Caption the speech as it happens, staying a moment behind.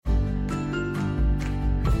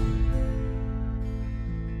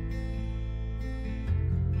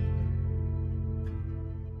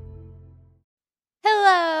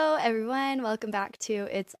everyone. Welcome back to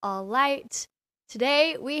It's All Light.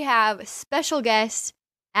 Today we have special guest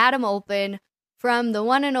Adam Open from the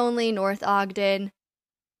one and only North Ogden,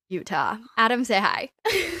 Utah. Adam, say hi.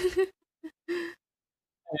 Hey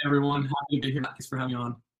everyone, happy to be here. Thanks for having me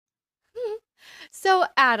on. So,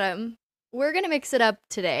 Adam, we're going to mix it up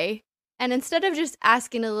today. And instead of just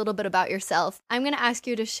asking a little bit about yourself, I'm going to ask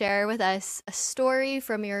you to share with us a story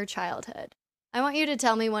from your childhood. I want you to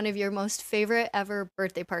tell me one of your most favorite ever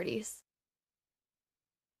birthday parties.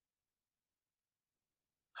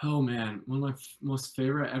 Oh man, one of my most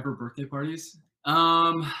favorite ever birthday parties.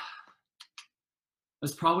 Um,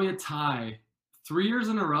 it's probably a tie. 3 years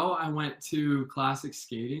in a row, I went to classic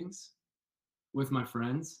skatings with my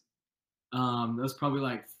friends. That was probably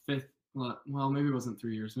like fifth. Well, maybe it wasn't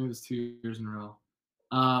 3 years. Maybe it was 2 years in a row.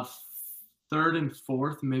 Third and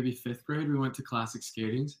fourth, maybe fifth grade, we went to classic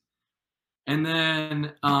skatings, and then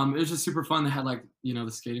it was just super fun. They had like the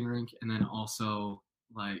skating rink, and then also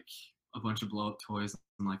like a bunch of blow up toys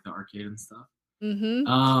and like the arcade and stuff.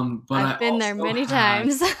 Mm-hmm. But I've been there many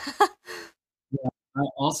times. yeah, I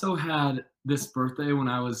also had this birthday when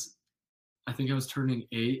I think I was turning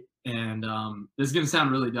 8, and this is gonna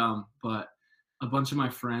sound really dumb, but a bunch of my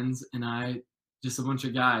friends and I, just a bunch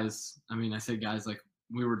of guys. I mean, I say guys like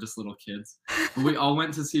we were just little kids, but we all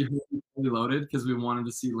went to see Fully Loaded because we wanted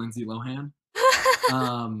to see Lindsay Lohan.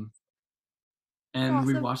 Um, and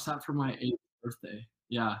we Awesome. watched that for my 8th birthday.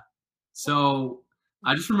 Yeah. So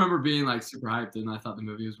I just remember being like super hyped, and I thought the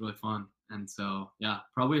movie was really fun. And so yeah,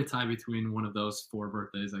 probably a tie between one of those 4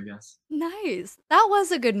 birthdays, I guess. Nice. That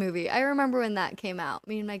was a good movie. I remember when that came out.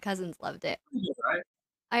 Me and my cousins loved it. Yeah, right?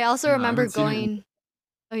 I also Yeah, I remember haven't seen it. going.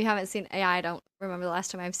 Oh, you haven't seen? Yeah, I don't remember the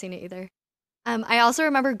last time I've seen it either. I also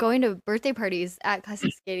remember going to birthday parties at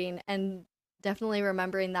classic skating and definitely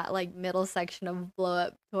remembering that like middle section of blow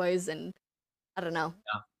up toys and I don't know.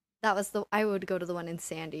 Yeah. That was the I would go to the one in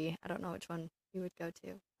Sandy. I don't know which one you would go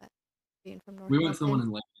to, but being from North We went to the one Ogden.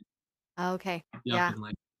 in Lake. Okay. Yep, Yeah. in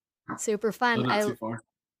Lake. Super So fun. not I too far.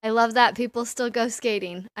 I love that people still go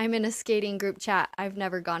skating. I'm in a skating group chat. I've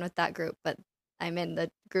never gone with that group, but I'm in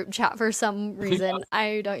the group chat for some I think reason.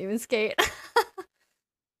 I don't even skate.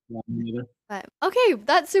 yeah, me neither. But okay,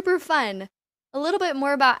 that's super fun. A little bit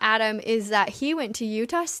more about Adam is that he went to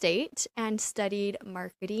Utah State and studied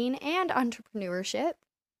marketing and entrepreneurship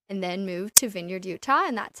and then moved to Vineyard, Utah.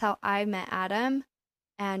 And that's how I met Adam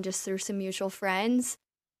and just through some mutual friends.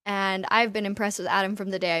 And I've been impressed with Adam from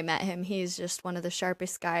the day I met him. He's just one of the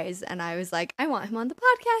sharpest guys. And I was like, I want him on the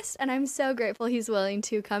podcast. And I'm so grateful he's willing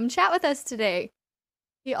to come chat with us today.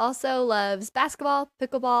 He also loves basketball,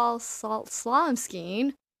 pickleball, slalom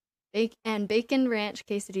skiing, and bacon ranch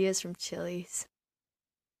quesadillas from Chili's.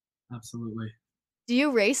 Absolutely. Do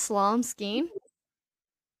you race slalom skiing?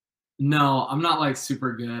 No, I'm not like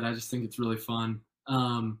super good. I just think it's really fun.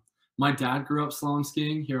 My dad grew up slalom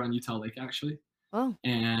skiing here on Utah Lake, actually. Oh.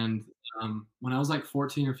 And when I was like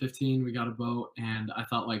 14 or 15, we got a boat, and I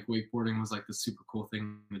thought like wakeboarding was like the super cool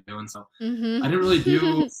thing to do. And so I didn't really do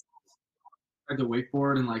Mm-hmm. the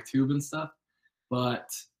wakeboard and like tube and stuff. But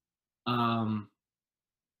um,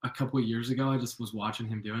 a couple of years ago, I just was watching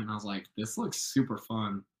him do it, and I was like, this looks super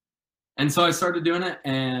fun. And so I started doing it,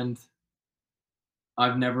 and I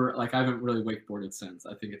haven't really wakeboarded since.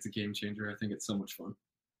 I think it's a game changer. I think it's so much fun.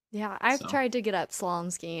 Yeah, I've So tried to get up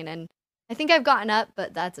slalom skiing and I think I've gotten up,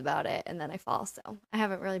 but that's about it. And then I fall. So I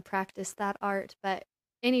haven't really practiced that art. But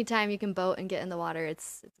anytime you can boat and get in the water,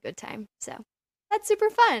 it's a good time. So that's super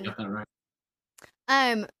fun. got that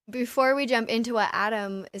right. Before we jump into what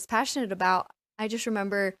Adam is passionate about, I just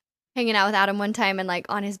remember hanging out with Adam one time and like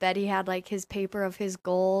on his bed he had like his paper of his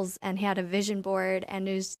goals and he had a vision board and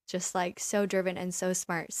it was just like so driven and so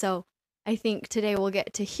smart. So I think today we'll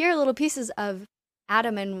get to hear little pieces of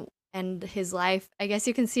Adam and his life. I guess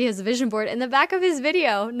you can see his vision board in the back of his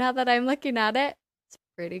video now that I'm looking at it. It's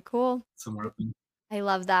pretty cool. Somewhere up in. I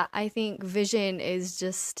love that. I think vision is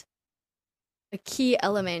just a key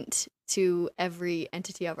element to every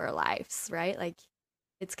entity of our lives, right? Like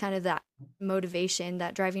it's kind of that motivation,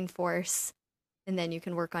 that driving force, and then you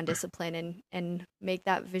can work on discipline and make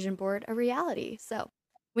that vision board a reality. So,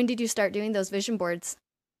 when did you start doing those vision boards?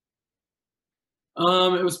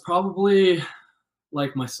 It was probably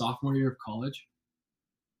like my sophomore year of college.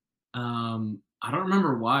 I don't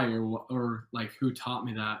remember why or like who taught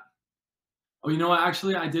me that. Oh, you know what?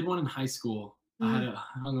 Actually, I did one in high school. I had Mm, it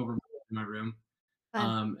hung over in my room.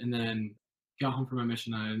 fun. And then got home from my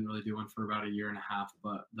mission. I didn't really do one for about a year and a half,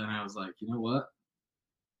 but then I was like, you know what?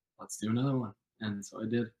 Let's do another one. And so I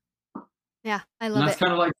did. Yeah, I And love that's it.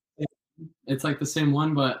 kind of like it's like the same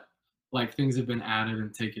one, but like things have been added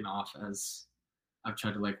and taken off as I've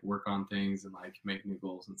tried to like work on things and like make new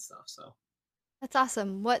goals and stuff. So That's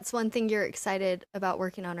awesome. What's one thing you're excited about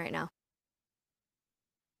working on right now?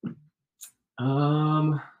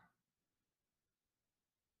 um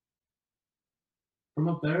from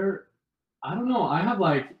up there, I don't know. I have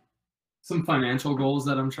like some financial goals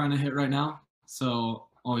that I'm trying to hit right now. So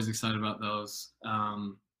always excited about those.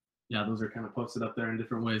 Yeah, those are kind of posted up there in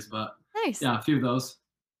different ways, but Nice. yeah, a few of those.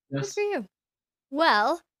 Good for Yes. you.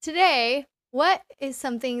 Well, today, what is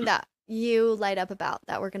something that you light up about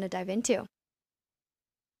that we're going to dive into?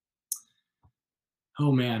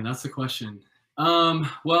 Oh man, that's the question.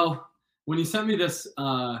 Well, when you sent me this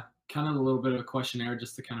kind of a little bit of a questionnaire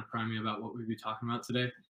just to kind of prime me about what we'd be talking about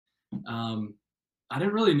today, um, I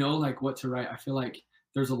didn't really know like what to write. I feel like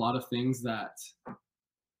there's a lot of things that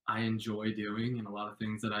I enjoy doing and a lot of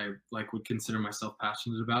things that I like would consider myself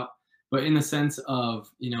passionate about. But in the sense of,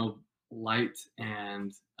 light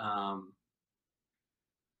and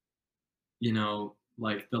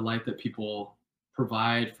like the light that people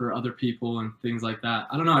provide for other people and things like that.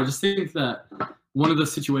 I don't know. I just think that one of the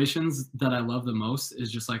situations that I love the most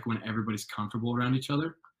is just like when everybody's comfortable around each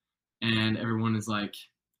other and everyone is like,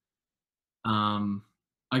 um,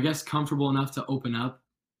 I guess comfortable enough to open up.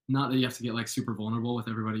 Not that you have to get like super vulnerable with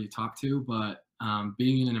everybody you talk to, but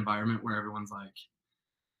being in an environment where everyone's like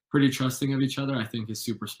pretty trusting of each other, I think is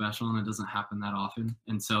super special and it doesn't happen that often.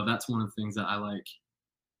 And so that's one of the things that I like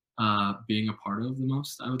being a part of the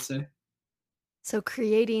most, I would say. So,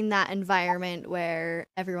 creating that environment where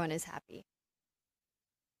everyone is happy.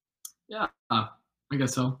 Yeah, I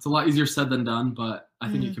guess so. It's a lot easier said than done, but I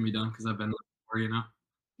think it Mhm. can be done because I've been there before.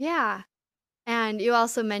 Yeah. And you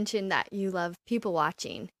also mentioned that you love people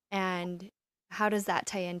watching. And how does that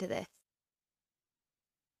tie into this?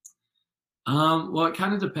 Well, it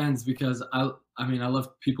kind of depends because I mean, I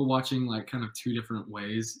love people watching like kind of two different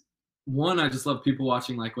ways. One, I just love people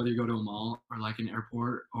watching like whether you go to a mall or like an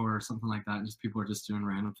airport or something like that, and just people are just doing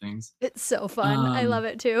random things. It's so fun. I love Um,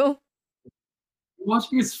 it too.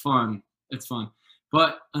 Watching is fun. It's fun.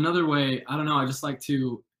 But another way, I don't know, I just like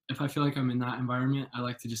to if I feel like I'm in that environment, I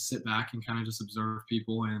like to just sit back and kind of just observe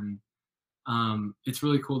people and it's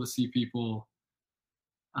really cool to see people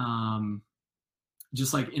um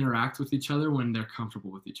just like interact with each other when they're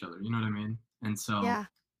comfortable with each other. You know what I mean? And so Yeah.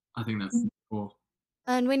 I think that's cool.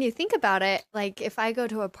 And when you think about it, like if I go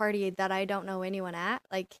to a party that I don't know anyone at,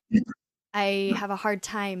 like I have a hard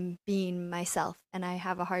time being myself and I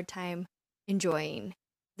have a hard time enjoying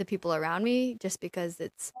the people around me just because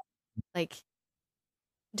it's like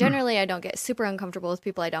generally I don't get super uncomfortable with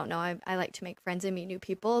people I don't know. I like to make friends and meet new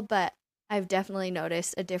people, but I've definitely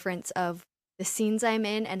noticed a difference of the scenes I'm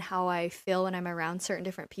in and how I feel when I'm around certain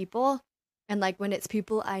different people. And like when it's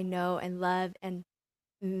people I know and love and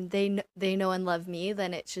they know and love me,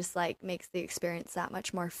 then it's just like makes the experience that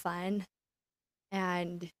much more fun.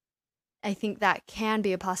 And I think that can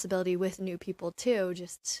be a possibility with new people too,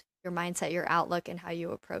 just your mindset, your outlook, and how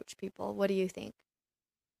you approach people. What do you think?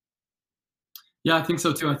 Yeah, I think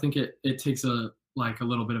so too. I think it takes a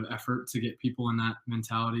little bit of effort to get people in that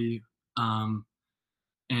mentality um,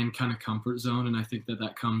 and kind of comfort zone, and I think that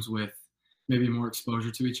that comes with maybe more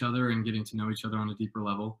exposure to each other and getting to know each other on a deeper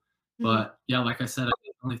level. Mm, But yeah, like I said, I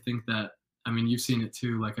definitely think that. I mean, you've seen it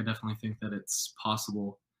too. Like, I definitely think that it's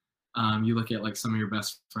possible. You look at like some of your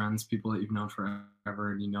best friends, people that you've known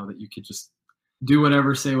forever, and you know that you could just do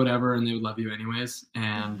whatever, say whatever, and they would love you anyways.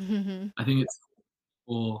 And mhm. I think it's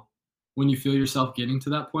cool when you feel yourself getting to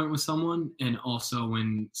that point with someone, and also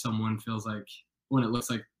when someone feels like when it looks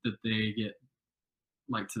like that they get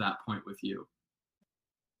like to that point with you.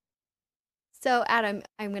 So, Adam,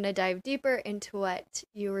 I'm going to dive deeper into what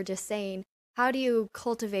you were just saying. How do you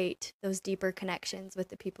cultivate those deeper connections with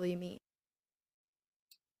the people you meet?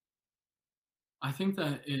 I think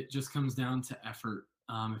that it just comes down to effort.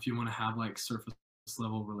 If you want to have like surface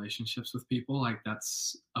level relationships with people, like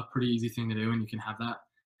that's a pretty easy thing to do, and you can have that.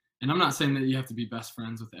 And I'm not saying that you have to be best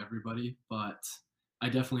friends with everybody, but I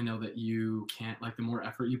definitely know that you can't like the more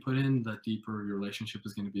effort you put in, the deeper your relationship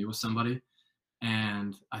is going to be with somebody.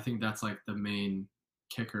 And I think that's like the main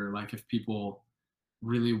kicker. Like if people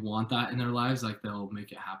really want that in their lives, like they'll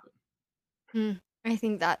make it happen. I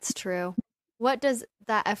think that's true. What does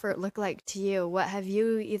that effort look like to you? What have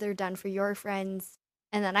you either done for your friends?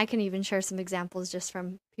 And then I can even share some examples just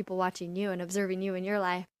from people watching you and observing you in your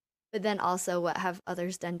life. But then also, what have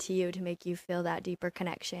others done to you to make you feel that deeper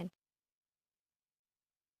connection?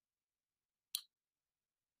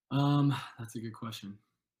 That's a good question.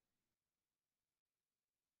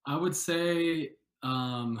 I would say,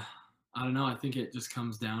 I don't know. I think it just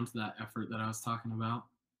comes down to that effort that I was talking about.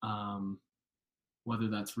 Whether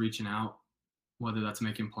that's reaching out, whether that's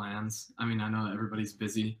making plans. I mean, I know that everybody's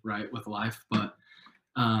busy, right, with life, but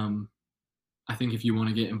um, I think if you want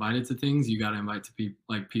to get invited to things, you got to invite to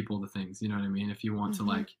people to things. You know what I mean? If you want to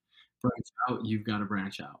Mm-hmm. branch out, you've got to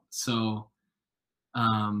branch out. So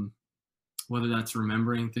um, whether that's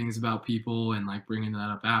remembering things about people and like bringing that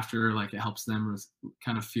up after, like it helps them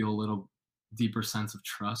kind of feel a little deeper sense of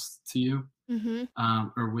trust to you,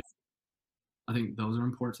 Mm-hmm. or with. I think those are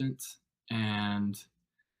important. And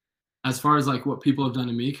as far as like what people have done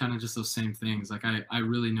to me, kind of just those same things. Like I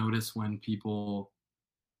really notice when people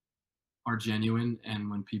are genuine and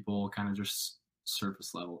when people kind of just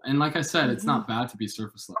surface level. And like I said, it's Mm-hmm. not bad to be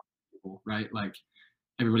surface level people, right? Like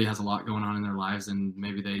everybody has a lot going on in their lives and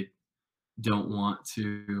maybe they don't want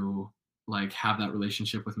to like have that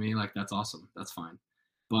relationship with me. Like that's awesome. That's fine.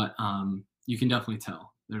 But you can definitely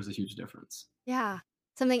tell there's a huge difference. Yeah.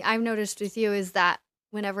 Something I've noticed with you is that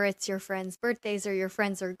whenever it's your friends' birthdays or your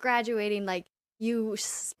friends are graduating, like you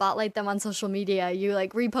spotlight them on social media, you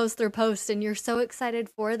like repost their posts and you're so excited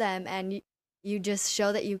for them and you just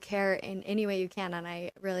show that you care in any way you can. And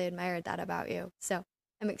I really admired that about you. So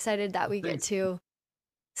I'm excited that Well, we get thanks. to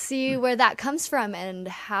see where that comes from and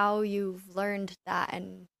how you've learned that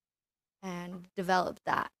and developed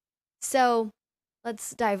that. So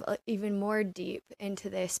let's dive even more deep into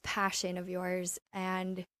this passion of yours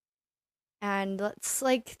and let's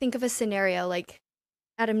like think of a scenario like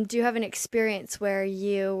Adam, do you have an experience where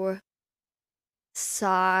you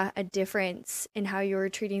saw a difference in how you were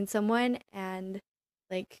treating someone and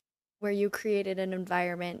like where you created an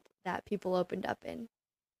environment that people opened up in?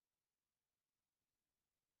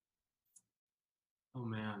 Oh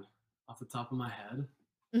man, off the top of my head.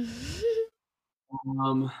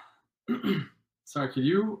 Um, sorry, could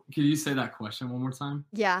you say that question one more time?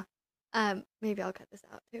 Yeah. Maybe I'll cut this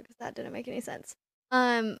out too because that didn't make any sense.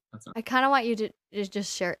 Um, That's I kind of want you to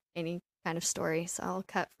just share any kind of story, so I'll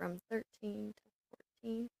cut from 13 to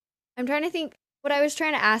 14. I'm trying to think. What I was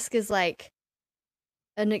trying to ask is like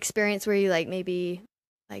an experience where you like maybe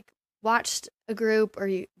like watched a group or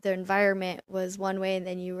the environment was one way and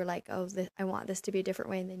then you were like, oh, I want this to be a different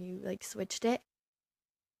way, and then you like switched it,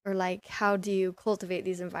 or like how do you cultivate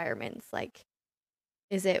these environments? Like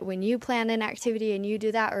is it when you plan an activity and you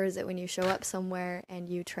do that, or is it when you show up somewhere and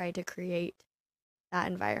you try to create that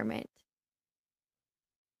environment?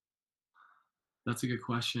 a good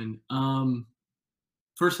question.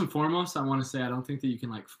 First and foremost, I want to say I don't think that you can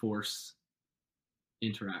like force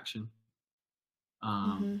interaction.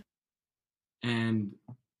 Um, Mhm. and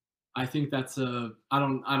I think that's I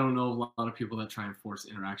don't know a lot of people that try and force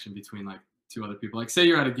interaction between like two other people. Like say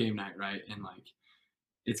you're at a game night, right? And like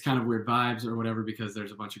it's kind of weird vibes or whatever because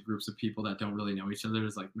there's a bunch of groups of people that don't really know each other.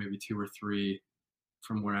 There's like maybe two or three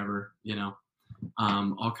from wherever,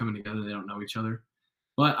 all coming together. They don't know each other.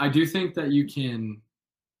 But I do think that you can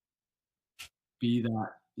be that,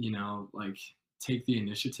 like take the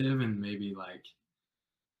initiative and maybe like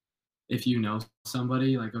if you know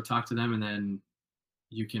somebody, like go talk to them and then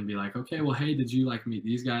you can be like, okay, well, hey, did you like meet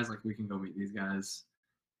these guys? Like we can go meet these guys.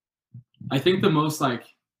 I think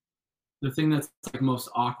the thing that's like most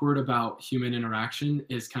awkward about human interaction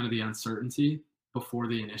is kind of the uncertainty before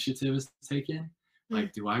the initiative is taken. Mm.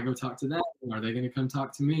 Like, do I go talk to them? Are they going to come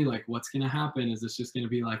talk to me? Like, what's going to happen? Is this just going to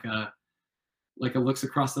be like a looks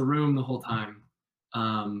across the room the whole time?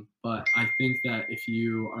 But I think that if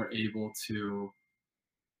you are able to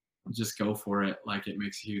just go for it, like it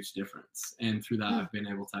makes a huge difference. And through that, Mm. I've been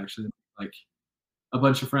able to actually like a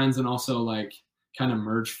bunch of friends and also like kind of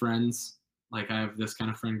merge friends. Like I have this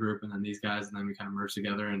kind of friend group and then these guys, and then we kind of merge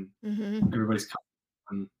together and Mhm. everybody's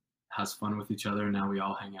and has fun with each other. And now we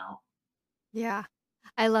all hang out. Yeah.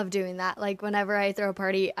 I love doing that. Like whenever I throw a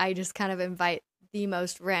party, I just kind of invite the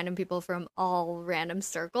most random people from all random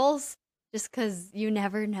circles just cuz you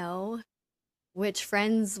never know which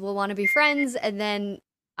friends will want to be friends, and then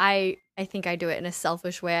I think I do it in a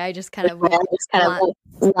selfish way. I just kind of I just kind of want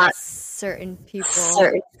like want certain people.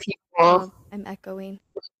 certain people. Oh, I'm echoing.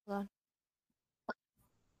 Hold on.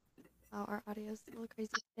 Oh, our audio's a little crazy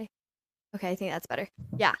today. Okay, I think that's better.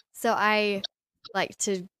 Yeah. So I like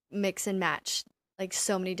to mix and match like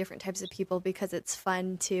so many different types of people because it's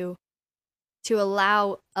fun to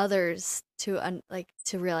allow others to like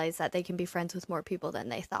to realize that they can be friends with more people than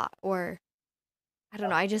they thought. Or I don't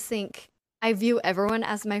know, I just think I view everyone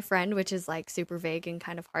as my friend, which is like super vague and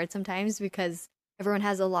kind of hard sometimes because everyone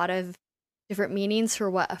has a lot of different meanings for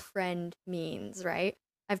what a friend means, right?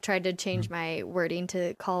 I've tried to change my wording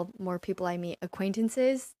to call more people I meet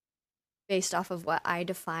acquaintances based off of what I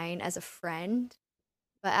define as a friend.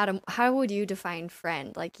 But Adam, how would you define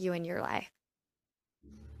friend, like you in your life?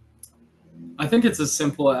 I think it's as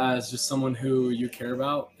simple as just someone who you care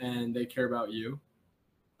about and they care about you.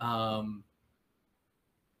 Um,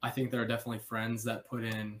 I think there are definitely friends that put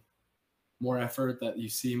in more effort that you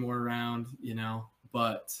see more around,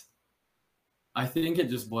 but I think it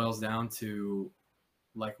just boils down to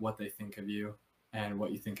like what they think of you and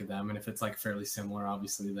what you think of them. And if it's like fairly similar,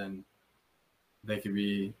 obviously, then they could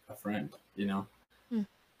be a friend. Hmm.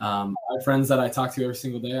 I have friends that I talk to every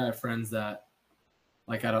single day. I have friends that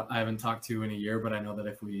like I haven't talked to in a year, but I know that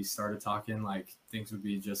if we started talking, like things would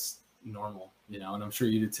be just normal. And I'm sure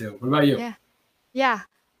you do too. What about you? Yeah. Yeah.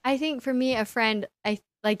 I think for me, a friend,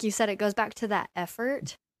 like you said, it goes back to that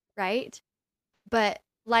effort, right? But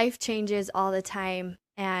life changes all the time.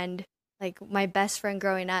 And like my best friend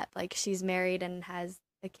growing up, like she's married and has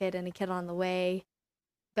a kid and a kid on the way.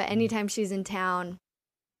 But anytime she's in town,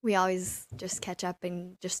 we always just catch up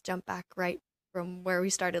and just jump back right from where we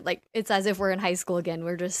started. Like it's as if we're in high school again.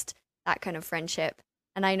 We're just that kind of friendship.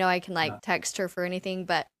 And I know I can like Yeah. text her for anything,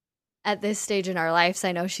 but at this stage in our lives,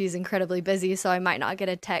 I know she's incredibly busy, so I might not get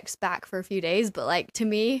a text back for a few days. But like to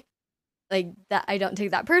me, like that, I don't take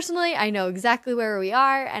that personally. I know exactly where we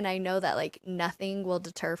are, and I know that like nothing will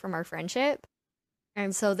deter from our friendship.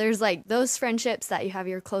 And so there's like those friendships that you have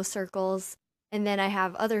your close circles, and then I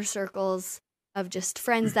have other circles of just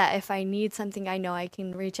friends that if I need something, I know I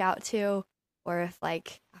can reach out to, or if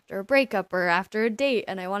like after a breakup or after a date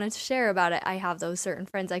and I wanted to share about it, I have those certain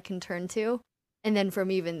friends I can turn to. And then from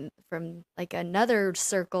like another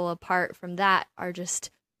circle apart from that are just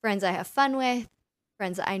friends I have fun with,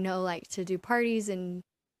 friends that I know like to do parties and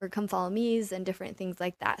or come follow me's and different things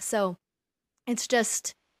like that. So it's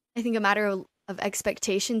just I think a matter of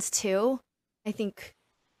expectations too. I think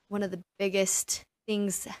one of the biggest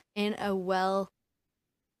things in a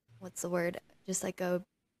what's the word? Just like a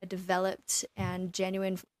developed and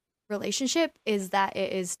genuine relationship is that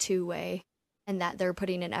it is two-way and that they're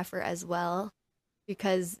putting in effort as well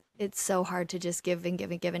because it's so hard to just give and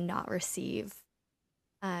give and give and not receive.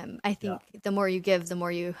 I Yeah. think the more you give, the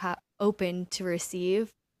more you open to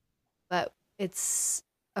receive. But it's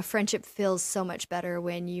a friendship feels so much better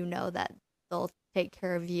when you know that they'll take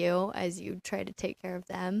care of you as you try to take care of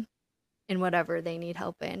them in whatever they need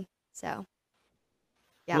help in. So,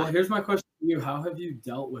 Well, yeah. here's my question to you. How have you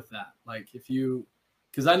dealt with that? Like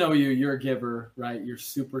because I know you're a giver, right? You're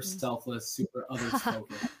super Mm. selfless, super others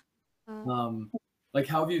focused. Um, like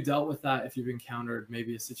how have you dealt with that if you've encountered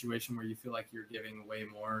maybe a situation where you feel like you're giving way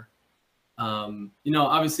more?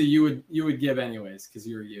 Obviously you would give anyways because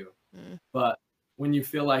you're you. Mm. But when you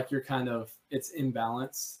feel like you're it's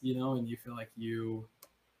imbalanced, and you feel like you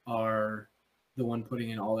are the one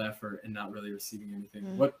putting in all the effort and not really receiving anything,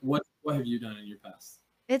 Mm. what have you done in your past?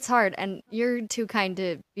 It's hard, and you're too kind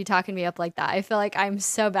to be talking me up like that. I feel like I'm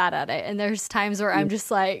so bad at it, and there's times where I'm just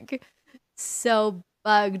like so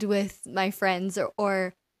bugged with my friends,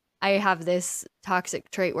 or I have this toxic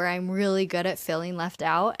trait where I'm really good at feeling left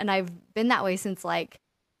out, and I've been that way since like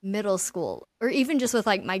middle school, or even just with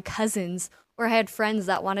like my cousins. Or I had friends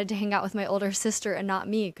that wanted to hang out with my older sister and not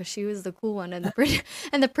me because she was the cool one and the pretty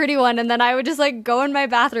and the pretty one. And then I would just like go in my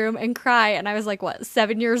bathroom and cry. And I was like, what,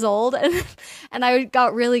 7 years old? And I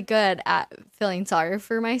got really good at feeling sorry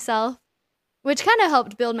for myself, which kind of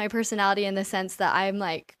helped build my personality in the sense that I'm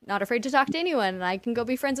like not afraid to talk to anyone and I can go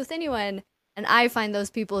be friends with anyone. And I find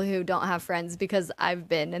those people who don't have friends because I've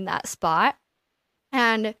been in that spot.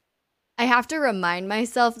 And I have to remind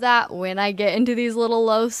myself that when I get into these little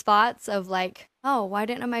low spots of like, oh, why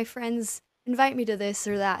didn't my friends invite me to this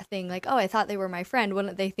or that thing? Like, oh, I thought they were my friend.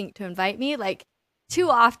 Wouldn't they think to invite me? Like,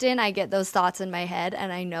 too often I get those thoughts in my head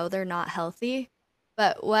and I know they're not healthy.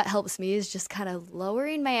 But what helps me is just kind of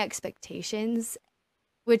lowering my expectations,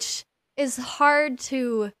 which is hard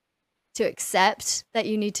to accept that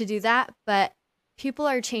you need to do that, but people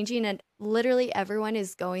are changing and literally everyone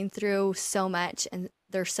is going through so much and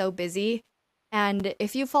they're so busy. And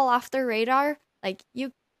if you fall off their radar, like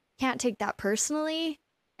you can't take that personally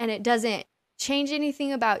and it doesn't change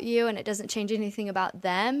anything about you and it doesn't change anything about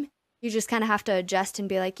them. You just kind of have to adjust and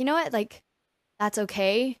be like, you know what? Like that's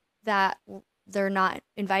okay that they're not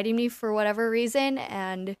inviting me for whatever reason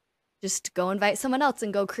and just go invite someone else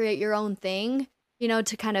and go create your own thing,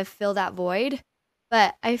 to kind of fill that void.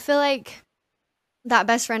 But I feel like that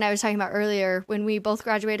best friend I was talking about earlier, when we both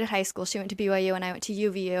graduated high school, she went to BYU and I went to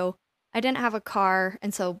UVU. I didn't have a car,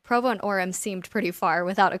 and so Provo and Orem seemed pretty far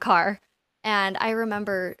without a car. And I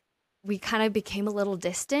remember we kind of became a little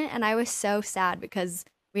distant, and I was so sad because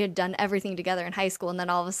we had done everything together in high school, and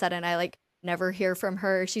then all of a sudden I like never hear from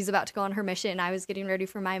her. She's about to go on her mission. I was getting ready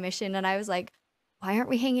for my mission, and I was like, why aren't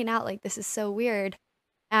we hanging out? Like, this is so weird.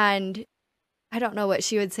 And I don't know what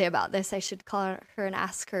she would say about this. I should call her and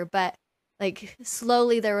ask her, but like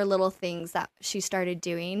slowly there were little things that she started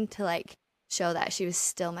doing to like show that she was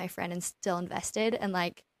still my friend and still invested. And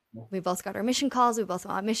like we both got our mission calls, we both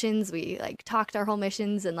went on missions, we like talked our whole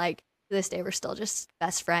missions, and like to this day we're still just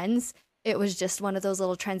best friends. It was just one of those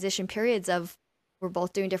little transition periods of we're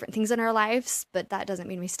both doing different things in our lives, but that doesn't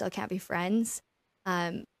mean we still can't be friends.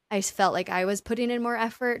 I felt like I was putting in more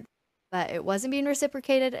effort, but it wasn't being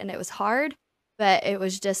reciprocated and it was hard. But it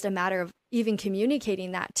was just a matter of even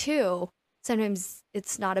communicating that too. Sometimes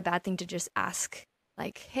it's not a bad thing to just ask,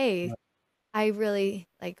 like, hey, I really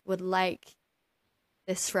like would like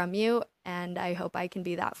this from you, and I hope I can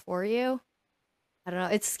be that for you. I don't know.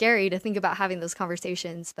 It's scary to think about having those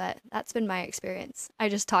conversations, but that's been my experience. I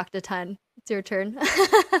just talked a ton. It's your turn.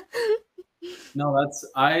 No,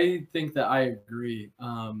 I think that I agree.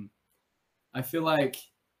 I feel like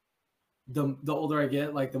the older I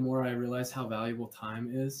get, like the more I realize how valuable time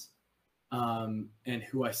is, and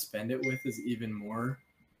who I spend it with is even more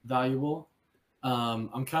valuable.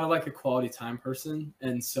 I'm kind of like a quality time person,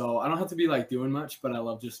 and so I don't have to be like doing much, but I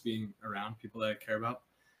love just being around people that I care about.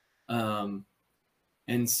 Um,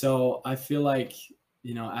 and so I feel like,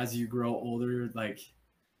 as you grow older, like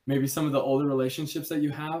maybe some of the older relationships that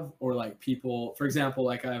you have, or like people, for example,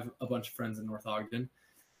 like I have a bunch of friends in North Ogden,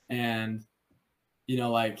 and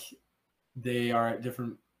like they are at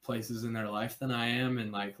different places in their life than I am,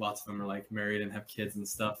 and like lots of them are like married and have kids and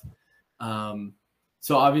stuff.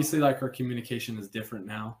 So obviously like our communication is different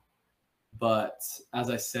now, but as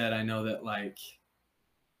I said, I know that like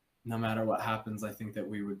no matter what happens, I think that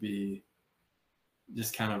we would be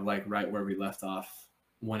just kind of like right where we left off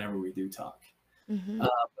whenever we do talk. Mm-hmm. But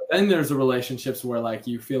then there's the relationships where like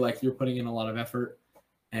you feel like you're putting in a lot of effort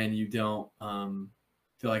and you don't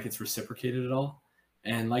feel like it's reciprocated at all.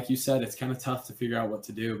 And like you said, it's kind of tough to figure out what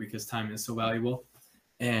to do because time is so valuable.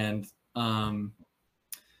 And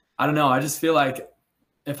I don't know. I just feel like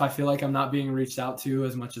if I feel like I'm not being reached out to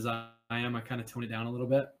as much as I am, I kind of tone it down a little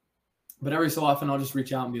bit. But every so often I'll just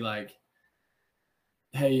reach out and be like,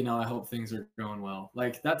 hey, I hope things are going well.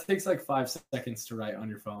 Like that takes like 5 seconds to write on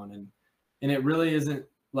your phone. And it really isn't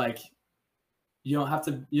like, you don't have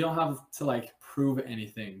to like prove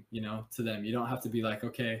anything, to them. You don't have to be like,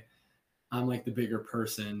 okay, I'm like the bigger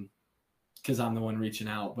person because I'm the one reaching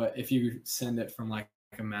out. But if you send it from like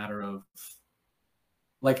a matter of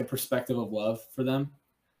like a perspective of love for them,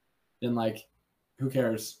 then like, who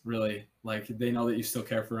cares really? Like they know that you still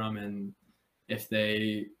care for them. And if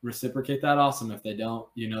they reciprocate that, awesome. If they don't,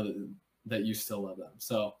 that you still love them.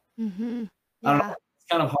 So Mm-hmm. I don't Yeah. know. It's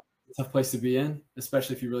kind of hard, it's a tough place to be in,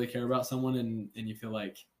 especially if you really care about someone and you feel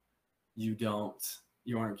like you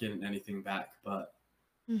aren't getting anything back. But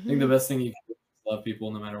I think the Mm-hmm. best thing you can do is love people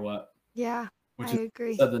no matter what, Yeah, which I is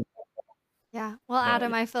agree. said the Yeah. Well, but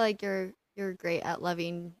Adam, I feel like you're great at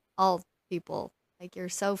loving all people. Like you're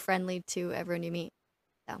so friendly to everyone you meet.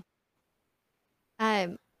 So,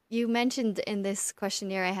 um, you mentioned in this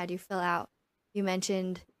questionnaire I had you fill out, you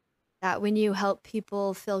mentioned that when you help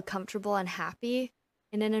people feel comfortable and happy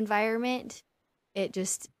in an environment, it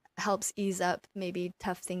just helps ease up maybe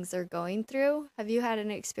tough things they're going through. Have you had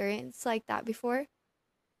an experience like that before?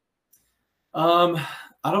 um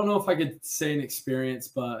I don't know if I could say an experience,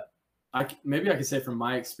 but maybe I could say from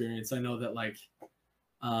my experience, I know that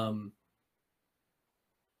um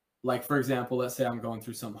like for example, let's say I'm going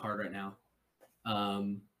through something hard right now.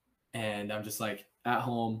 Um and I'm just like at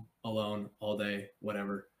home alone all day,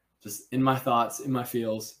 whatever, just in my thoughts, in my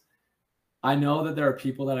feels. I know that there are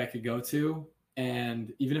people that I could go to,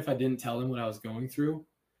 and even if I didn't tell them what I was going through,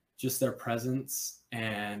 just their presence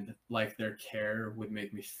and like their care would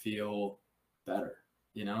make me feel better,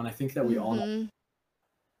 And I think that we all Mm-hmm.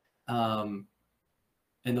 know,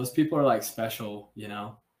 and those people are like special,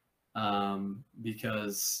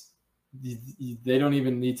 because they don't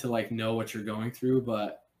even need to like know what you're going through,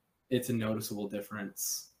 but it's a noticeable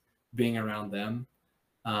difference being around them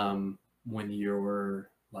when you're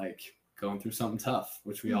like going through something tough,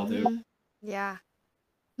 which we all do. Mm-hmm. Yeah.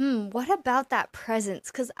 What about that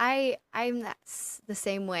presence? Because I'm the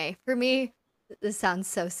same way. For me, this sounds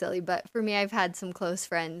so silly, but for me, I've had some close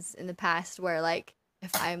friends in the past where like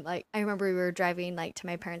if I'm like I remember we were driving like to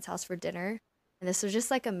my parents' house for dinner, and this was just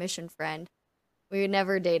like a mission friend. We had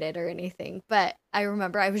never dated or anything, but I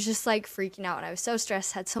remember I was just like freaking out and I was so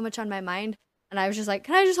stressed, had so much on my mind, and I was just like,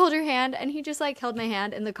 "Can I just hold your hand?" And he just like held my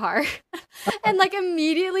hand in the car. And like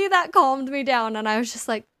immediately that calmed me down and I was just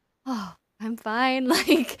like, "Oh, I'm fine."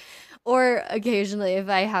 Like or occasionally if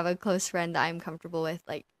I have a close friend that I'm comfortable with,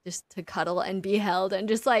 like just to cuddle and be held and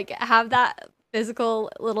just like have that physical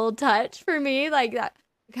little touch for me, like that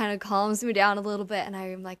kind of calms me down a little bit, and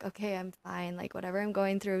I'm like, okay, I'm fine. Like whatever I'm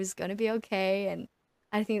going through is going to be okay. And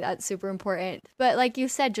I think that's super important. But like you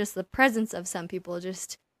said, just the presence of some people,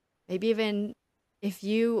 just maybe even if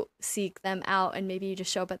you seek them out and maybe you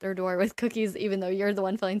just show up at their door with cookies, even though you're the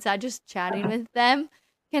one feeling sad, just chatting with them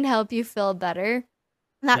can help you feel better.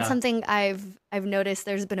 That's Yeah. something I've noticed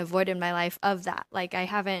there's been a void in my life of that. Like I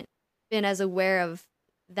haven't been as aware of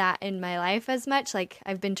that in my life as much. Like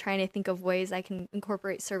I've been trying to think of ways I can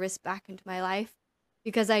incorporate service back into my life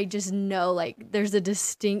because I just know like there's a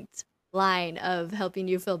distinct line of helping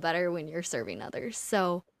you feel better when you're serving others.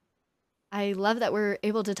 So I love that we're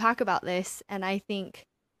able to talk about this, and I think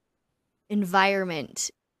environment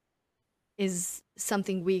is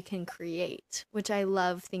something we can create, which I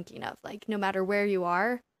love thinking of. Like, no matter where you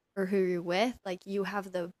are or who you're with, like, you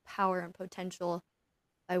have the power and potential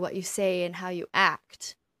by what you say and how you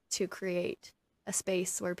act to create a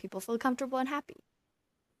space where people feel comfortable and happy.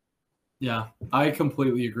 Yeah, I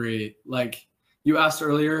completely agree. Like you asked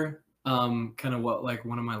earlier, kind of what like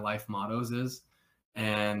one of my life mottos is.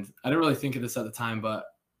 And I didn't really think of this at the time, but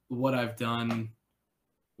what I've done,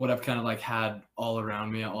 what I've kind of like had all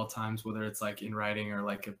around me at all times, whether it's like in writing or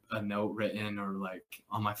like a note written or like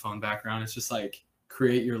on my phone background, it's just like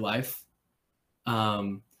create your life.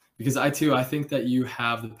 Because I think that you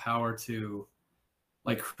have the power to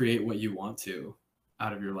like create what you want to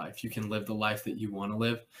out of your life. You can live the life that you want to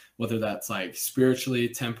live, whether that's like spiritually,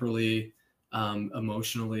 temporally,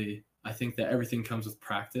 emotionally. I think that everything comes with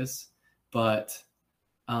practice, but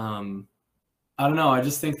I don't know. I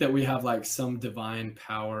just think that we have like some divine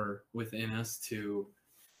power within us to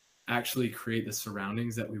actually create the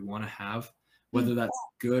surroundings that we want to have, whether that's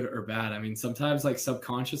good or bad. I mean, sometimes like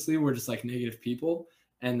subconsciously we're just like negative people,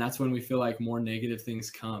 and that's when we feel like more negative things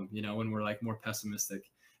come, when we're like more pessimistic.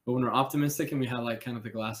 But when we're optimistic and we have like kind of the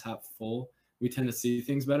glass half full, we tend to see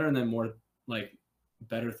things better, and then more like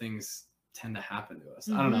better things tend to happen to us.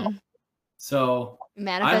 I don't know. So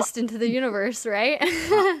Manifest into the universe, right?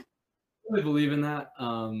 I really believe in that.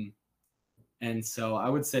 And so I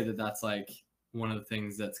would say that that's like one of the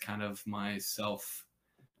things that's kind of my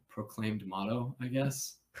self-proclaimed motto, I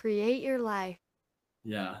guess. Create your life.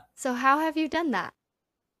 Yeah. So, how have you done that?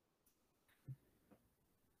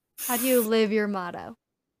 How do you live your motto?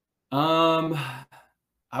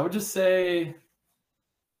 I would just say,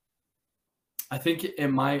 I think it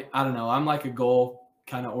might, I don't know, I'm like a goal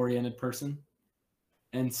kind of oriented person.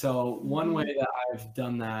 And so one way that I've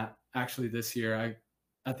done that actually this year,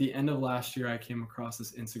 at the end of last year, I came across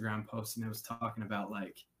this Instagram post and it was talking about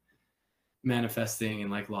like manifesting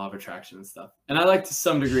and like law of attraction and stuff. And I like to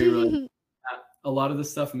some degree really a lot of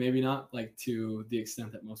this stuff, maybe not like to the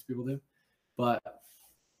extent that most people do, but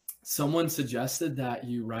someone suggested that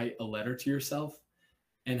you write a letter to yourself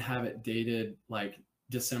and have it dated like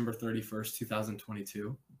December 31st,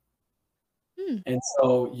 2022. And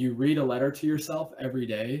so you read a letter to yourself every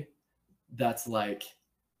day that's like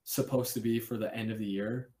supposed to be for the end of the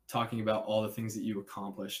year, talking about all the things that you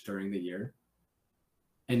accomplished during the year.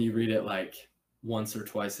 And you read it like once or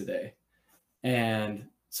twice a day. And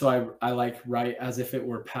so I like write as if it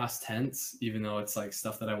were past tense, even though it's like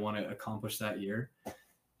stuff that I want to accomplish that year.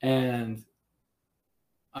 And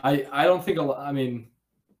I don't think I mean,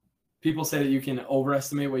 people say that you can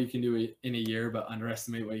overestimate what you can do in a year, but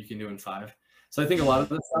underestimate what you can do in 5. So I think a lot of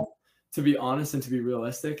this stuff, to be honest and to be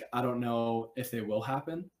realistic, I don't know if they will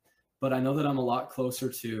happen, but I know that I'm a lot closer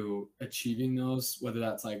to achieving those, whether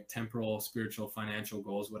that's like temporal, spiritual, financial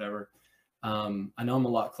goals, whatever. I know I'm a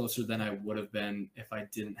lot closer than I would have been if I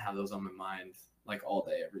didn't have those on my mind like all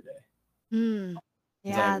day, every day.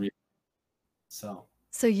 Yeah.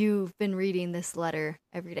 So you've been reading this letter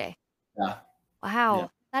every day. Yeah. Wow. Yeah.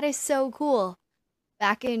 That is so cool.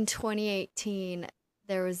 Back in 2018,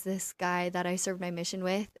 there was this guy that I served my mission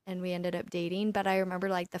with and we ended up dating. But I remember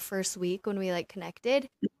like the first week when we like connected,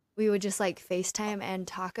 we would just like FaceTime and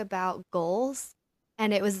talk about goals.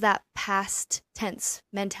 And it was that past tense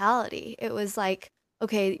mentality. It was like,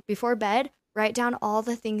 okay, before bed, write down all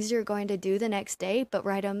the things you're going to do the next day, but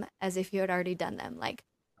write them as if you had already done them. Like,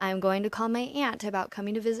 I'm going to call my aunt about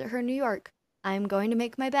coming to visit her in New York. I'm going to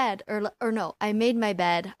make my bed. Or no, I made my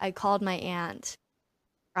bed. I called my aunt.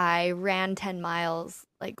 I ran 10 miles,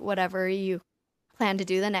 like whatever you plan to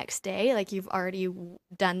do the next day. Like you've already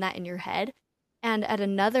done that in your head. And at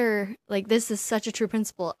another, like this is such a true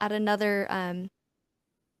principle, at another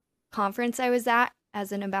conference I was at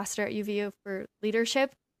as an ambassador at UVU for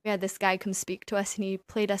leadership, we had this guy come speak to us and he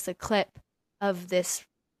played us a clip of this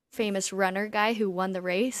famous runner guy who won the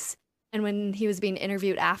race. And when he was being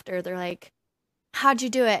interviewed after, they're like, how'd you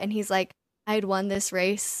do it? And he's like, I had won this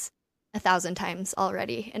race 1,000 times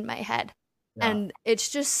already in my head. Yeah. And it's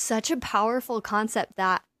just such a powerful concept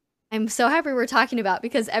that I'm so happy we're talking about,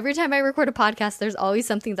 because every time I record a podcast, there's always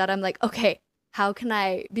something that I'm like, okay, how can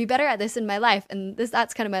I be better at this in my life? And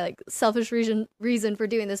that's kind of my like selfish reason for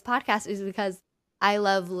doing this podcast, is because I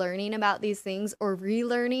love learning about these things or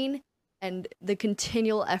relearning, and the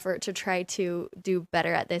continual effort to try to do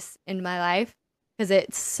better at this in my life, because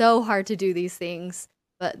it's so hard to do these things.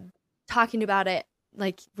 But talking about it,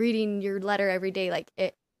 like reading your letter every day, like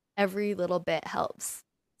it, every little bit helps.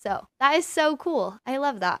 So that is so cool. I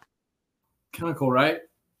love that. Kind of cool, right?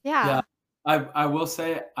 Yeah. Yeah, I will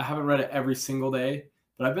say I haven't read it every single day,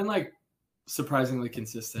 but I've been like surprisingly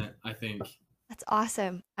consistent, I think. that's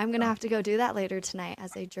awesome. I'm gonna Yeah. have to go do that later tonight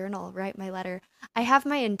as a journal, write my letter. I have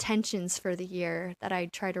my intentions for the year that I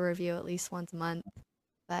try to review at least once a month,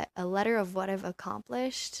 but a letter of what I've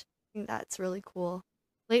accomplished, I think that's really cool.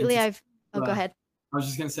 And Lately, to, oh, go uh, ahead. I was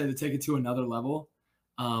just gonna say, to take it to another level,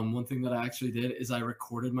 one thing that I actually did is I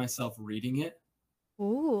recorded myself reading it,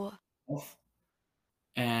 Ooh,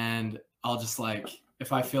 and I'll just like,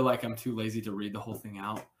 if I feel like I'm too lazy to read the whole thing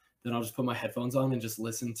out, then I'll just put my headphones on and just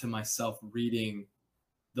listen to myself reading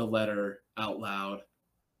the letter out loud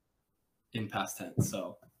in past tense.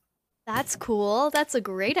 So that's cool. That's a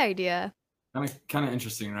great idea. kind of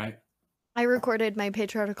interesting, right? I recorded my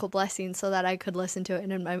patriarchal blessing so that I could listen to it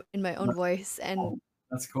in my own voice, and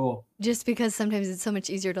That's cool. just because sometimes it's so much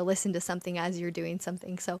easier to listen to something as you're doing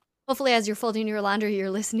something. So hopefully, as you're folding your laundry,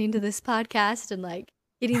 you're listening to this podcast and like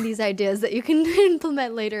getting these ideas that you can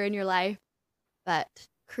implement later in your life. But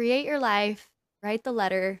create your life, write the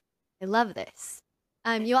letter. I love this.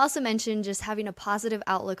 You also mentioned just having a positive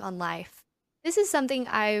outlook on life. This is something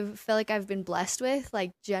I feel like I've been blessed with.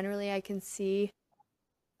 Like generally, I can see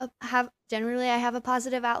generally I have a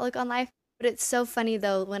positive outlook on life. But it's so funny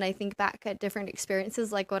though when I think back at different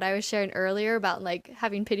experiences, like what I was sharing earlier about like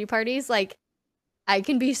having pity parties. Like I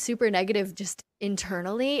can be super negative just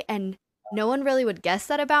internally, and no one really would guess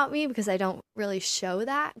that about me because I don't really show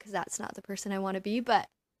that, because that's not the person I want to be. But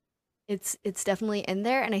it's definitely in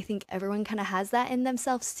there, and I think everyone kind of has that in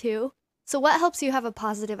themselves too. So what helps you have a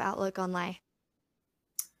positive outlook on life?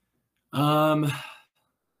 Um,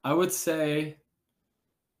 I would say,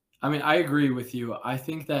 I mean, I agree with you. I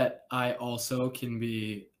think that I also can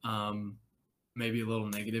be maybe a little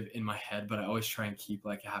negative in my head, but I always try and keep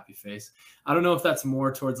like a happy face. I don't know if that's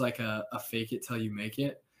more towards like a fake it till you make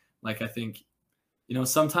it. Like I think,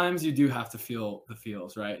 sometimes you do have to feel the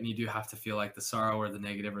feels, right? And you do have to feel like the sorrow or the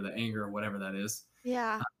negative or the anger or whatever that is.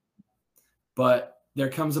 Yeah. But there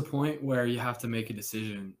comes a point where you have to make a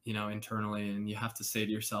decision, internally, and you have to say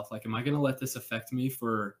to yourself, like, am I going to let this affect me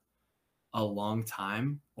for a long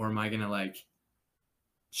time, or am I going to like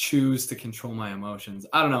choose to control my emotions?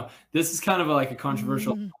 I don't know. This is kind of like a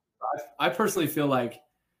controversial. Mm, I personally feel like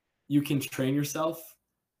you can train yourself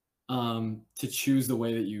to choose the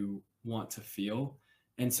way that you want to feel.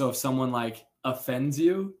 And so if someone like offends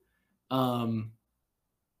you, um,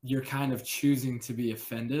 you're kind of choosing to be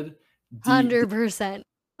offended deep 100%.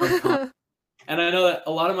 subconscious. And I know that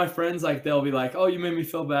a lot of my friends, like, they'll be like, oh, you made me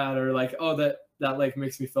feel bad, or like, oh, that like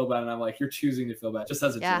makes me feel bad. And I'm like, you're choosing to feel bad, just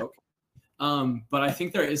as a Yeah. joke. But I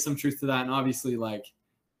think there is some truth to that. And obviously, like,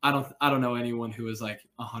 I don't know anyone who is like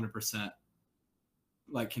 100%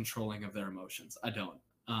 like controlling of their emotions. I don't.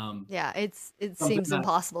 Yeah, it Something seems that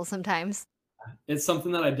impossible sometimes. it's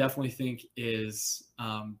something that I definitely think is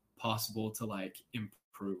possible to like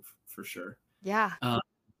improve for sure. Yeah, Um,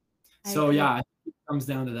 I so yeah, agree. I think it comes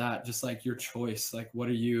down to that, just like your choice. Like, what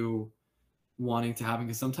are you wanting to happen?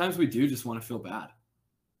 Because sometimes we do just want to feel bad.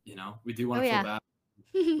 We do Oh want to feel yeah. bad.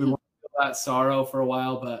 We want to feel that sorrow for a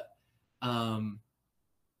while, but um,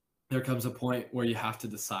 there comes a point where you have to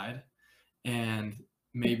decide, and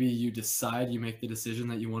maybe you decide, you make the decision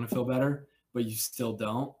that you want to feel better, but you still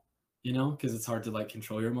don't, because it's hard to like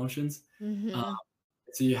control your emotions. Um, Hmm.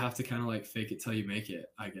 so you have to kind of like fake it till you make it,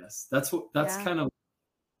 I guess. That's Yeah. kind of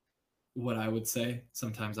what I would say.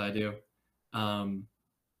 Sometimes I do. Um,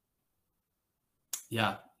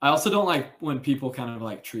 yeah. I also don't like when people kind of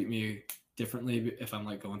like treat me differently if I'm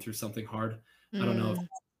like going through something hard. I don't know if Mm.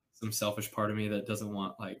 some selfish part of me that doesn't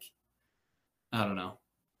want like, I don't know,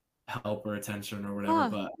 help or attention or whatever. Huh.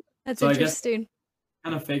 But That's so I guess interesting.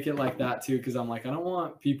 kind of fake it like that too, because I'm like, I don't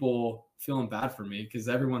want people feeling bad for me because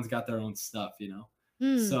everyone's got their own stuff.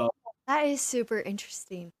 Hmm. So That is super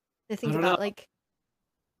interesting to I think don't know. about. Like,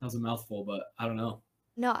 That was a mouthful, but I don't know.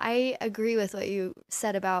 no, I agree with what you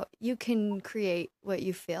said about you can create what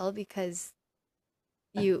you feel, because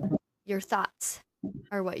you your thoughts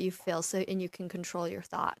are what you feel. So, and you can control your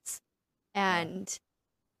thoughts. Yeah. And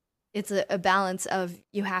it's a balance of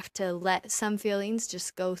you have to let some feelings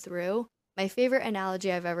just go through. My favorite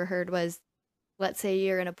analogy I've ever heard was, let's say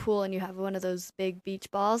you're in a pool and you have one of those big beach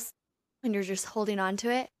balls and you're just holding on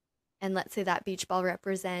to it. And let's say that beach ball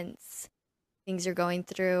represents things you're going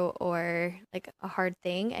through or like a hard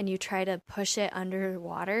thing, and you try to push it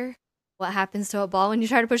underwater. What happens to a ball when you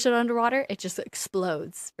try to push it underwater? It just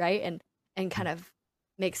explodes, right? And kind of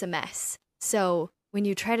makes a mess. So when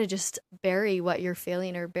you try to just bury what you're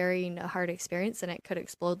feeling or burying a hard experience, then it could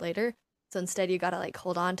explode later. So instead you gotta like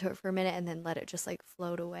hold on to it for a minute and then let it just like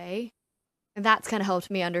float away. And that's kind of helped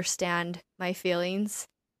me understand my feelings.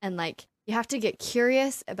 And like you have to get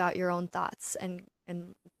curious about your own thoughts and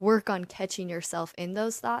work on catching yourself in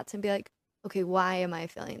those thoughts and be like, okay, why am I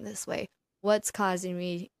feeling this way? What's causing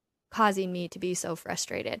me to be so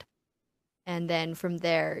frustrated? And then from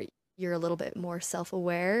there, you're a little bit more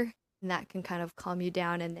self-aware, and that can kind of calm you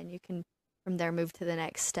down, and then you can from there move to the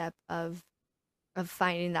next step of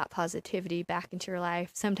finding that positivity back into your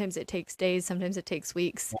life. Sometimes it takes days, sometimes it takes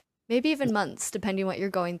weeks, maybe even months, depending what you're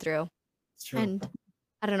going through. It's true. And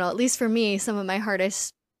I don't know, at least for me, some of my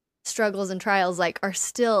hardest struggles and trials like are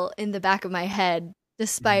still in the back of my head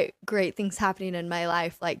despite great things happening in my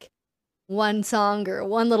life. Like one song or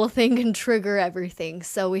one little thing can trigger everything.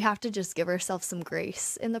 So we have to just give ourselves some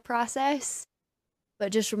grace in the process.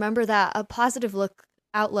 But just remember that a positive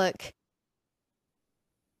outlook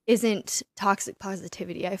isn't toxic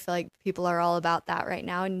positivity. I feel like people are all about that right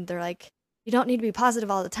now, and they're like, you don't need to be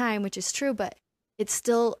positive all the time, which is true, but it's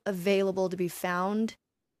still available to be found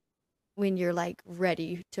when you're like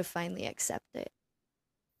ready to finally accept it.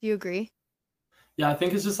 Do you agree? Yeah, I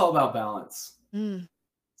think it's just all about balance. Mm,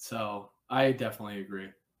 So I definitely agree.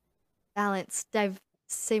 balance.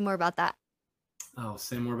 Say more about that. Oh,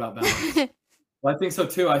 say more about balance. Well, I think so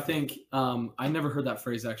too. I think I never heard that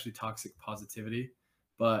phrase actually, toxic positivity,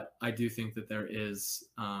 but I do think that there is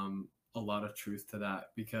a lot of truth to that,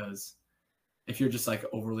 because if you're just like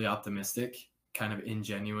overly optimistic, kind of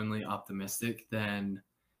ingenuinely optimistic, then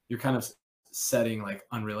you're kind of setting like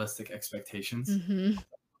unrealistic expectations, Mm-hmm.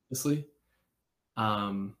 obviously.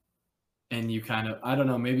 Um, and you kind of, I don't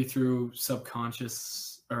know, maybe through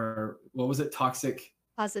subconscious, or what was it, toxic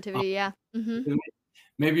Positivity, yeah. Mm-hmm. positivity?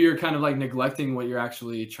 Maybe you're kind of like neglecting what you're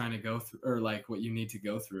actually trying to go through, or like what you need to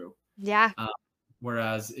go through. Yeah. Um,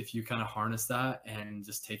 Whereas if you kind of harness that and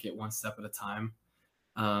just take it one step at a time,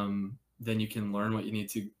 then you can learn what you need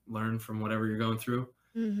to learn from whatever you're going through,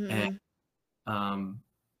 and Mm-hmm. um,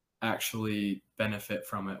 actually benefit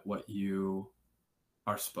from it what you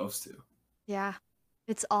are supposed to. Yeah.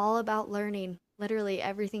 It's all about learning. Literally,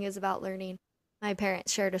 everything is about learning. My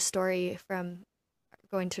parents shared a story from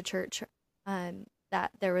going to church,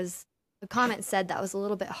 that there was a comment said that was a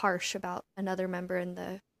little bit harsh about another member in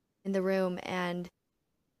the room, and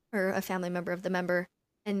or a family member of the member,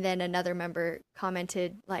 and then another member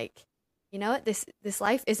commented like, you know what, this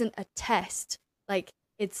life isn't a test. Like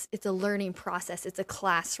it's a learning process. It's a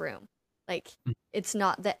classroom. Like it's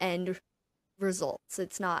not the end results.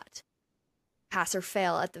 It's not pass or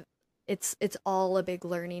fail at the it's all a big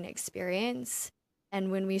learning experience.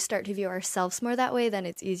 And when we start to view ourselves more that way, then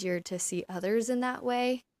it's easier to see others in that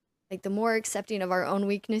way. Like the more accepting of our own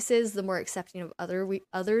weaknesses, the more accepting of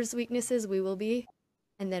others' weaknesses we will be,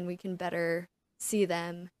 and then we can better see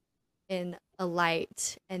them in a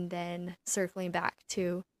light. And then circling back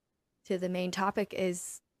to the main topic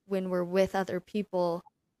is when we're with other people,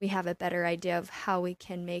 we have a better idea of how we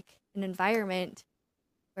can make an environment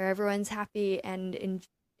where everyone's happy and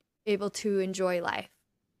able to enjoy life.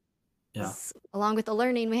 Yeah, 'Cause along with the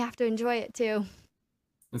learning, we have to enjoy it too.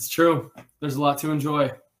 it's true. There's a lot to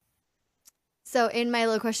enjoy. So in my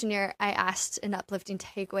little questionnaire, I asked an uplifting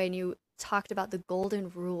takeaway, and you talked about the golden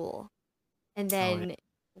rule. And Oh, yeah. then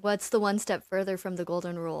what's the one step further from the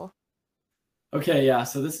golden rule? Okay, yeah.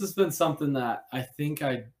 So this has been something that I think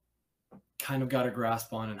I kind of got a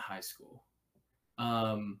grasp on in high school.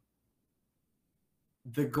 Um,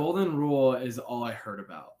 the golden rule is all I heard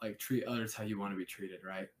about, like treat others how you want to be treated,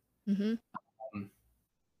 right? Mm-hmm. Um,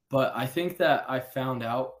 but I think that I found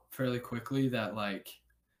out fairly quickly that like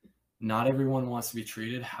not everyone wants to be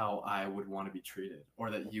treated how I would want to be treated, or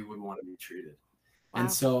that you would want to be treated. And Wow.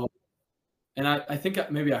 so, and I think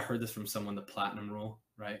maybe I heard this from someone, the platinum rule,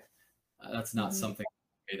 right? That's not Mm-hmm. something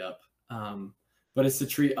made up. But it's to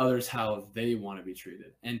treat others how they want to be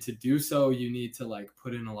treated. And to do so, you need to like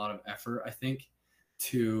put in a lot of effort, I think,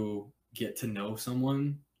 to get to know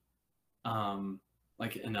someone,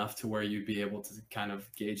 like enough to where you'd be able to kind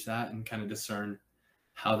of gauge that and kind of discern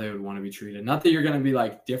how they would want to be treated. Not that you're going to be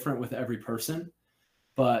like different with every person,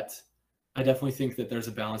 but I definitely think that there's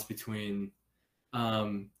a balance between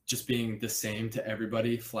just being the same to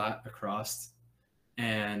everybody flat across,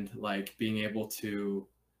 and like being able to,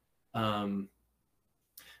 I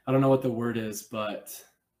don't know what the word is, but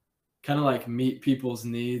kind of like meet people's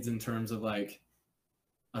needs in terms of like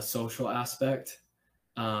a social aspect,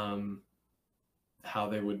 how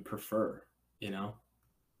they would prefer, you know?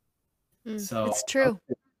 So It's true.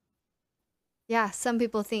 Yeah, some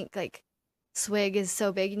people think like swig is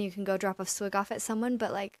so big and you can go drop a swig off at someone,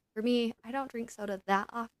 but like for me, I don't drink soda that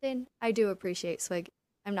often. I do appreciate swig.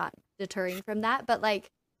 I'm not deterring from that, but like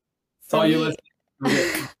it's all for you me,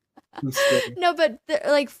 listen. no, but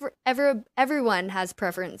like for everyone has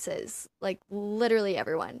preferences. Like literally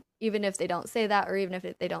everyone, even if they don't say that, or even if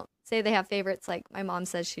they don't say they have favorites. Like my mom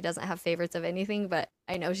says she doesn't have favorites of anything, but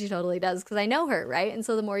I know she totally does because I know her, right? And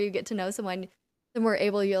so the more you get to know someone, the more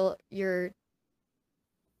able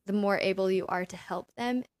the more able you are to help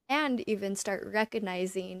them, and even start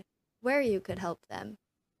recognizing where you could help them.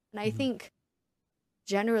 And I Mhm. think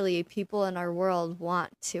generally people in our world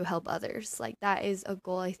want to help others. Like that is a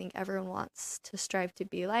goal I think everyone wants to strive to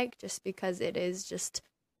be like, just because it is just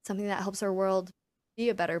something that helps our world be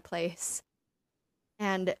a better place.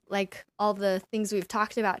 And like all the things we've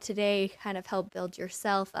talked about today kind of help build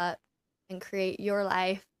yourself up and create your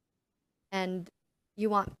life, and you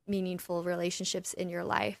want meaningful relationships in your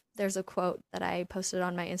life. There's a quote that I posted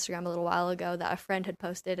on my Instagram a little while ago that a friend had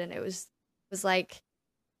posted, and it was like,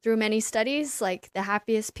 through many studies, like the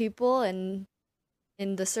happiest people in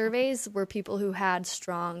the surveys were people who had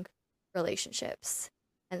strong relationships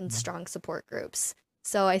and strong support groups.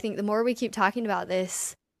 So I think the more we keep talking about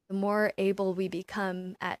this, the more able we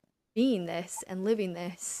become at being this and living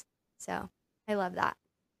this. So I love that.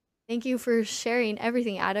 Thank you for sharing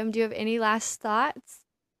everything, Adam. Do you have any last thoughts?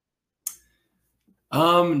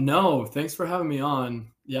 No, thanks for having me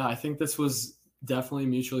on. Yeah, I think this was definitely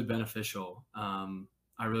mutually beneficial.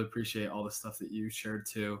 I really appreciate all the stuff that you shared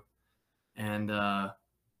too. And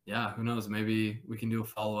yeah, who knows? Maybe we can do a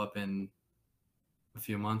follow up in a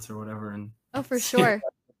few months or whatever. And Oh, for sure.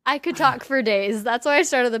 I could talk for days. That's why I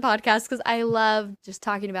started the podcast, because I love just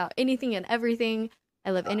talking about anything and everything. I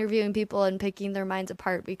love interviewing people and picking their minds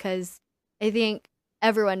apart, because I think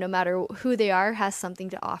everyone, no matter who they are, has something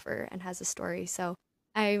to offer and has a story. So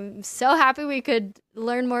I'm so happy we could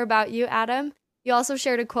learn more about you, Adam. You also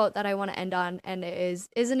shared a quote that I want to end on, and it is,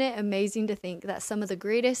 "Isn't it amazing to think that some of the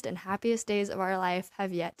greatest and happiest days of our life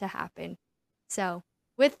have yet to happen?" So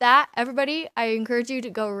with that, everybody, I encourage you to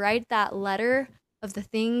go write that letter of the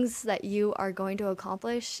things that you are going to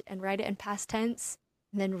accomplish and write it in past tense,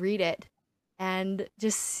 and then read it and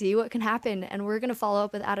just see what can happen. And we're going to follow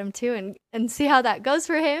up with Adam too, and see how that goes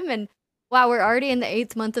for him. And wow, we're already in the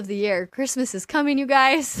 8th month of the year. Christmas is coming, you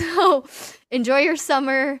guys. So enjoy your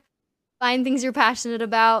summer. Find things you're passionate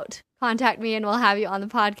about. Contact me and we'll have you on the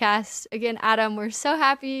podcast. Again, Adam, we're so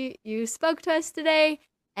happy you spoke to us today.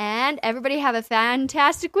 And everybody have a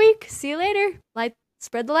fantastic week. See you later.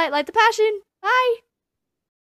 Spread the light, light the passion. Bye.